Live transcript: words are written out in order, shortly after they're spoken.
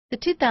The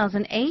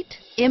 2008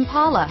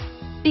 Impala.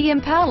 The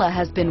Impala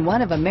has been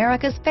one of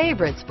America's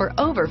favorites for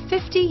over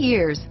 50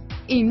 years.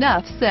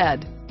 Enough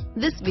said.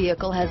 This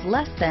vehicle has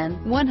less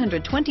than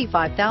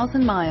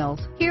 125,000 miles.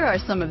 Here are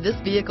some of this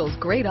vehicle's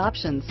great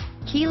options: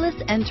 keyless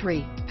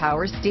entry,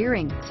 power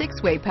steering,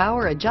 6-way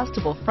power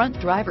adjustable front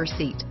driver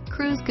seat,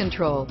 cruise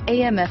control,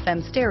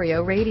 AM/FM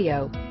stereo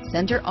radio,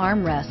 center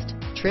armrest,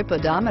 trip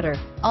odometer,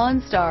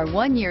 OnStar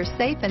 1-year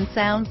safe and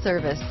sound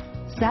service,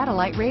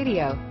 satellite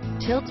radio,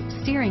 tilt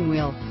steering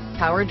wheel,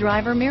 power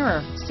driver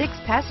mirror,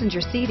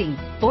 6-passenger seating,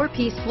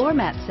 4-piece floor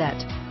mat set,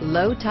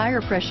 low tire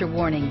pressure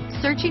warning.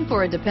 Searching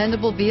for a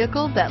dependable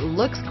vehicle that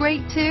looks great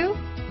too?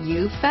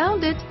 You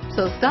found it,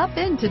 so stop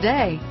in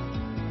today.